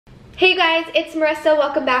Hey guys, it's Marissa.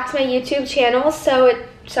 Welcome back to my YouTube channel.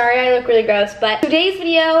 Sorry I look really gross, but today's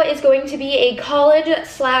video is going to be a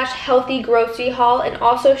college/healthy grocery haul and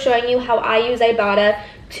also showing you how I use Ibotta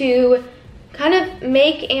to kind of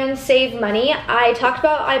make and save money. I talked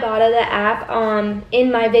about Ibotta, the app,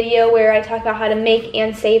 in my video where I talked about how to make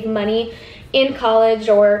and save money in college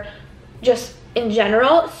or just in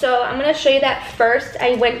general. So I'm going to show you that first.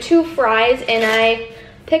 I went to Fry's and I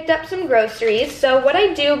picked up some groceries. So what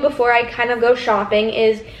I do before I kind of go shopping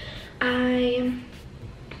is I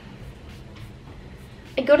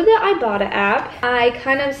go to the Ibotta app. I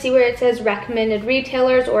kind of see where it says recommended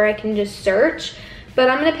retailers, or I can just search. But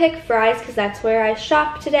I'm gonna pick Fry's because that's where I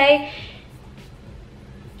shop today.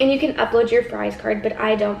 And you can upload your Fry's card, but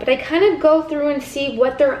I don't. But I kind of go through and see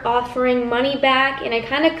what they're offering money back, and I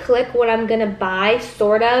kind of click what I'm gonna buy,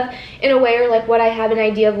 sort of, in a way, or like what I have an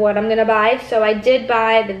idea of what I'm gonna buy. So I did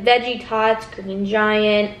buy the Veggie Tots, Green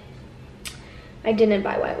Giant. I didn't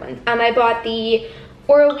buy white ones. I bought the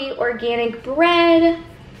Oro Wheat organic bread.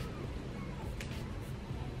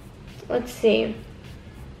 Let's see.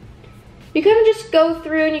 You kind of just go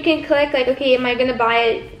through and you can click like, okay, am I gonna buy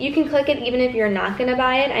it? You can click it even if you're not gonna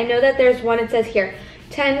buy it. I know that there's one, it says here,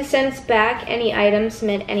 10 cents back any item,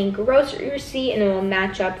 submit any grocery receipt and it will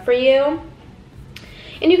match up for you.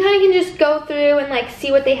 And you kind of can just go through and like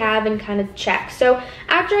see what they have and kind of check. So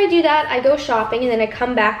after I do that, I go shopping and then I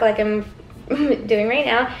come back like I'm doing right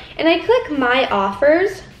now and I click my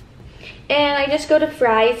offers. And I just go to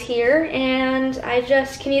Fry's here and I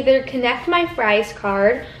just can either connect my Fry's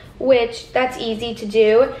card, which that's easy to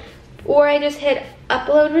do, or I just hit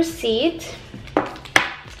upload receipt.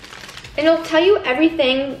 And it'll tell you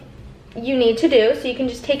everything you need to do. So you can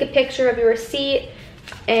just take a picture of your receipt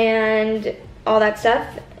and all that stuff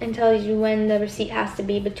and tells you when the receipt has to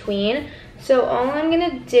be between. So all I'm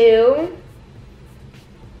gonna do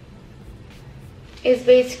is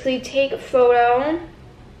basically take a photo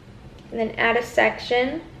and then add a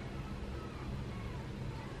section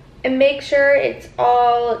and make sure it's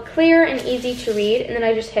all clear and easy to read, and then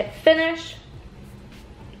I just hit finish.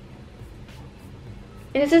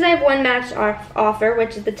 And it says I have one matched offer,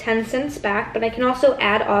 which is the 10 cents back, but I can also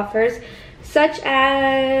add offers such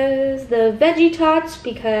as the Veggie Tots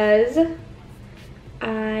because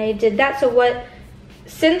I did that. So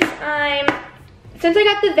since I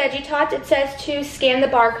got the Veggie Tots, it says to scan the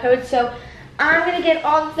barcode, so I'm gonna get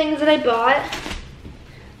all the things that I bought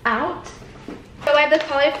out. So I have the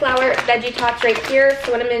cauliflower Veggie Tots right here.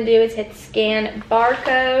 So what I'm gonna do is hit scan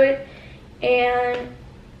barcode and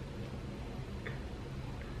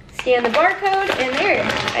scan the barcode, and there it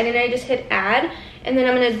is. And then I just hit add, and then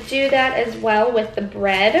I'm gonna do that as well with the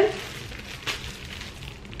bread.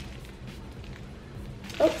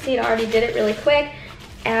 Oh, see, it already did it really quick.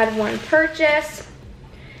 Add one purchase.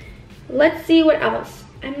 Let's see what else.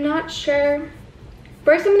 I'm not sure.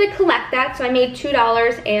 First, I'm gonna collect that. So I made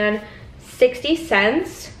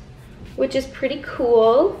 $2.60, which is pretty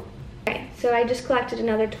cool. Okay, so I just collected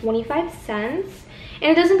another 25 cents.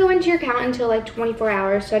 And it doesn't go into your account until like 24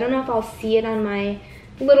 hours. So I don't know if I'll see it on my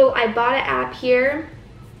little Ibotta app here.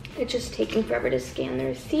 It's just taking forever to scan the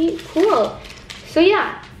receipt. Cool. So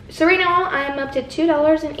yeah, so right now I'm up to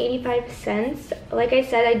 $2.85. Like I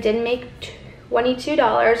said, I did make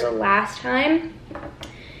 $22 last time.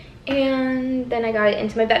 And then I got it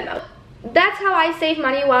into my Venmo. That's how I save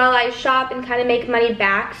money while I shop and kind of make money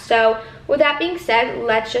back. So with that being said,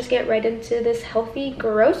 let's just get right into this healthy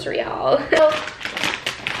grocery haul. So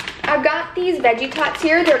I've got these Veggie Tots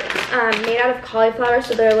here. They're made out of cauliflower,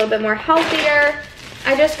 so they're a little bit more healthier.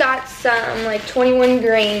 I just got some like 21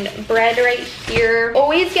 grain bread right here.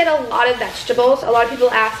 Always get a lot of vegetables. A lot of people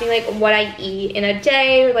ask me like what I eat in a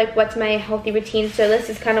day or like what's my healthy routine. So this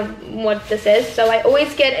is kind of what this is. So I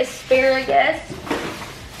always get asparagus,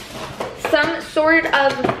 some sort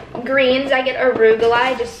of greens. I get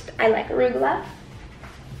arugula. I like arugula.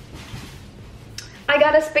 I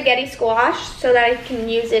got a spaghetti squash so that I can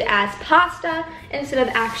use it as pasta instead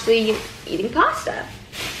of actually eating pasta.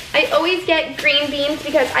 I always get green beans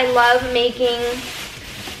because I love making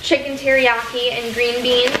chicken teriyaki and green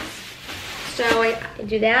beans. So I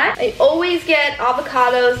do that. I always get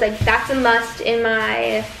avocados, like that's a must in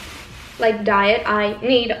my like diet. I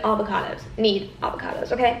need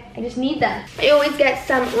avocados, okay? I just need them. I always get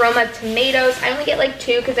some Roma tomatoes. I only get like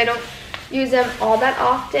 2 because I don't use them all that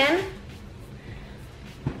often.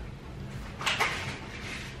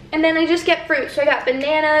 And then I just get fruit. So I got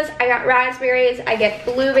bananas, I got raspberries, I get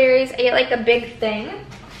blueberries. I get like a big thing.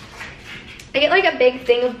 I get like a big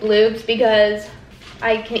thing of blues because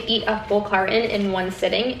I can eat a full carton in one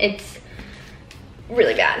sitting. It's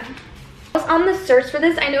really bad. I was on the search for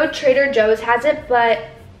this. I know Trader Joe's has it, but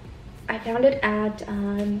I found it at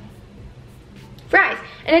Fry's.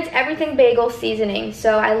 And it's everything bagel seasoning.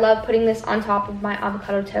 So I love putting this on top of my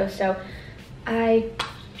avocado toast. So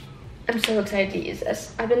I'm so excited to use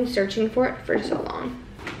this. I've been searching for it for so long.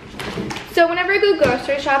 So whenever I go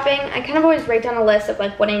grocery shopping, I kind of always write down a list of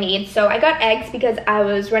like what I need. So I got eggs because I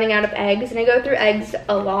was running out of eggs, and I go through eggs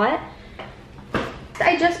a lot.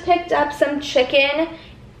 I just picked up some chicken,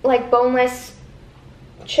 like boneless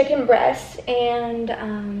chicken breasts,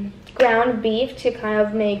 and ground beef to kind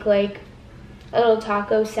of make like a little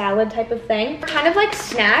taco salad type of thing. Kind of like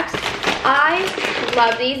snacks. I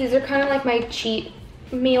love these. These are kind of like my cheat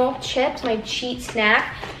meal chips, my cheat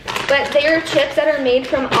snack. But they are chips that are made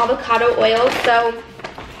from avocado oil, so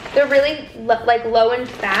they're really like low in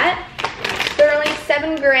fat. They're only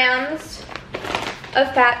 7 grams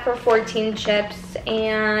of fat for 14 chips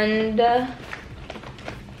and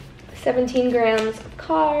 17 grams of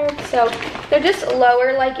carbs. So they're just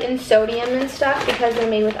lower like in sodium and stuff because they're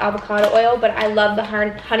made with avocado oil, but I love the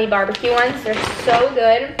honey barbecue ones. They're so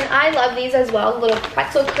good. And I love these as well, little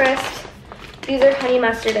pretzel crisps. These are honey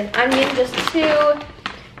mustard and onion, just to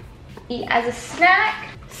eat as a snack.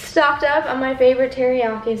 Stocked up on my favorite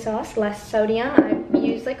teriyaki sauce, less sodium. I've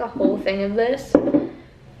used like a whole thing of this.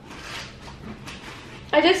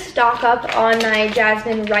 I just stock up on my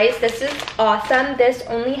jasmine rice. This is awesome. This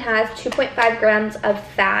only has 2.5 grams of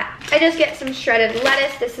fat. I just get some shredded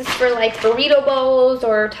lettuce. This is for like burrito bowls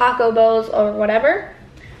or taco bowls or whatever.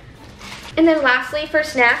 And then lastly, for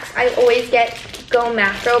snacks, I always get Go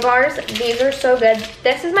Macro bars. These are so good.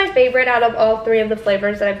 This is my favorite out of all 3 of the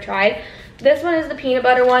flavors that I've tried. This one is the peanut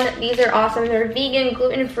butter one. These are awesome. They're vegan,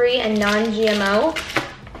 gluten-free, and non-GMO.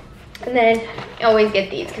 And then I always get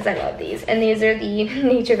these because I love these. And these are the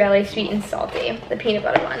Nature Valley Sweet and Salty, the peanut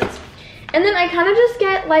butter ones. And then I kind of just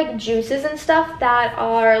get like juices and stuff that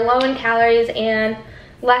are low in calories and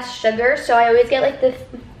less sugar. So I always get like the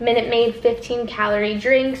Minute Maid 15 calorie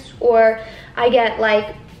drinks, or I get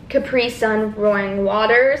like Capri Sun Roaring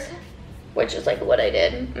Waters, which is like what I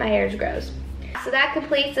did. My hair's gross. So that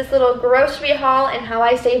completes this little grocery haul and how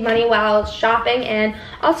I save money while shopping, and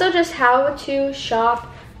also just how to shop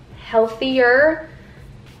healthier.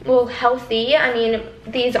 Well, healthy, I mean,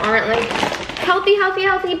 these aren't like healthy,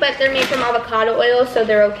 but they're made from avocado oil, so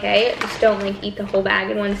they're okay. Just don't like eat the whole bag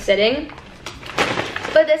in one sitting.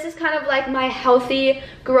 But this is kind of like my healthy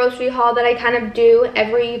grocery haul that I kind of do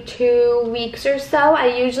every 2 weeks or so. I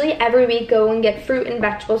usually every week go and get fruit and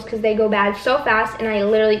vegetables because they go bad so fast, and I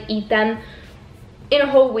literally eat them in a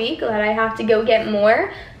whole week that I have to go get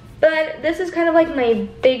more. But this is kind of like my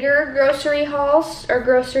bigger grocery hauls or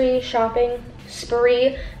grocery shopping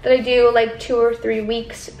spree that I do like 2 or 3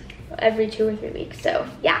 weeks, every 2 or 3 weeks. So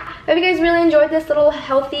yeah, I hope you guys really enjoyed this little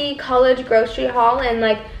healthy college grocery haul and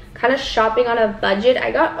like kind of shopping on a budget.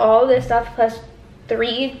 I got all this stuff plus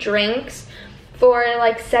 3 drinks for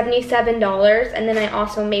like $77, and then I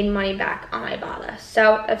also made money back on Ibotta.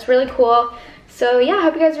 So that's really cool. So yeah, I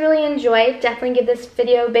hope you guys really enjoyed. Definitely give this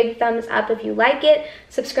video a big thumbs up if you like it.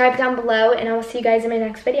 Subscribe down below, and I will see you guys in my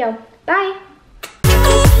next video. Bye!